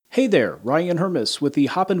Hey there, Ryan Hermes with the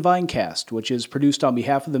Hop and Vinecast, which is produced on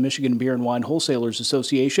behalf of the Michigan Beer and Wine Wholesalers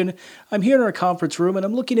Association. I'm here in our conference room and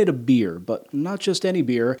I'm looking at a beer, but not just any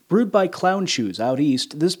beer. Brewed by Clown Shoes out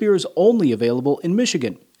east, this beer is only available in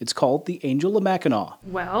Michigan. It's called the Angel of Mackinac.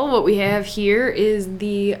 Well, what we have here is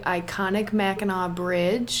the iconic Mackinac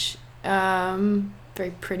Bridge.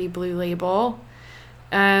 Very pretty blue label.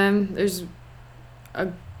 There's a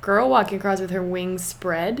girl walking across with her wings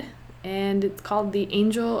spread, and it's called the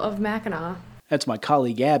Angel of Mackinac. That's my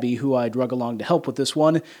colleague Abby, who I drug along to help with this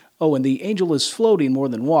one. Oh, and the angel is floating more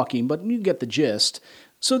than walking, but you get the gist.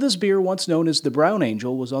 So this beer, once known as the Brown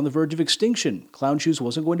Angel, was on the verge of extinction. Clown Shoes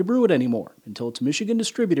wasn't going to brew it anymore until its Michigan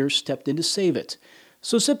distributors stepped in to save it.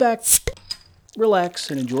 So sit back, relax,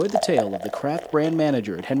 and enjoy the tale of the craft brand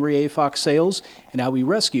manager at Henry A. Fox Sales and how he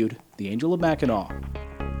rescued the Angel of Mackinac.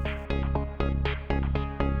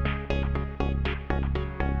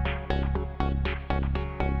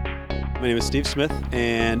 My name is Steve Smith,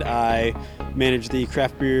 and I manage the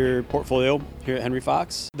craft beer portfolio here at Henry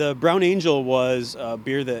Fox. The Brown Angel was a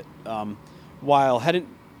beer that, while hadn't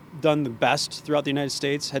done the best throughout the United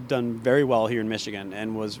States, had done very well here in Michigan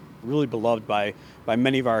and was really beloved by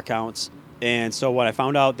many of our accounts. And so when I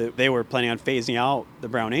found out that they were planning on phasing out the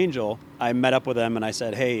Brown Angel, I met up with them and I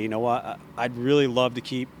said, hey, you know what, I'd really love to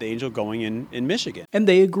keep the Angel going in Michigan. And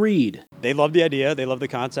they agreed. They loved the idea, they loved the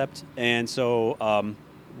concept, and so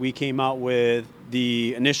we came out with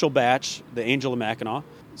the initial batch, the Angel of Mackinac,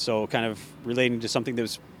 so kind of relating to something that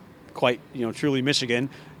was quite, truly Michigan,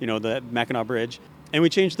 the Mackinac Bridge. And we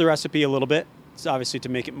changed the recipe a little bit, obviously to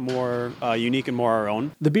make it more unique and more our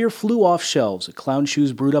own. The beer flew off shelves. Clown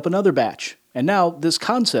Shoes brewed up another batch. And now this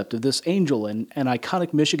concept of this angel and an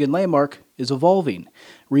iconic Michigan landmark is evolving.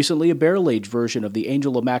 Recently, a barrel-aged version of the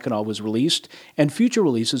Angel of Mackinac was released, and future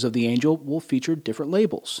releases of the Angel will feature different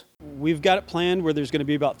labels. We've got it planned where there's going to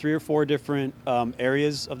be about 3 or 4 different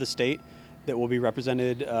areas of the state that will be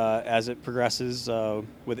represented as it progresses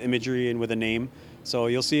with imagery and with a name. So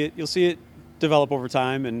you'll see it develop over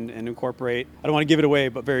time and incorporate, I don't want to give it away,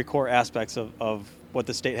 but very core aspects of what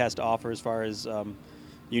the state has to offer as far as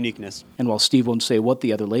uniqueness. And while Steve won't say what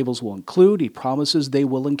the other labels will include, he promises they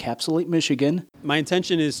will encapsulate Michigan. My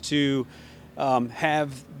intention is to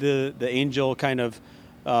have the Angel kind of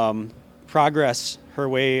progress her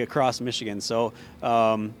way across Michigan. So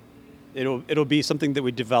it'll be something that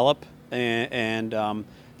we develop and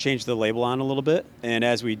change the label on a little bit. And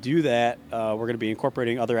as we do that, we're going to be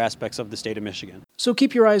incorporating other aspects of the state of Michigan. So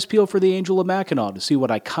keep your eyes peeled for the Angel of Mackinac to see what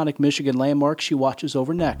iconic Michigan landmarks she watches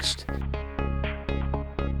over next.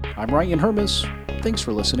 I'm Ryan Hermes. Thanks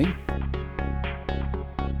for listening.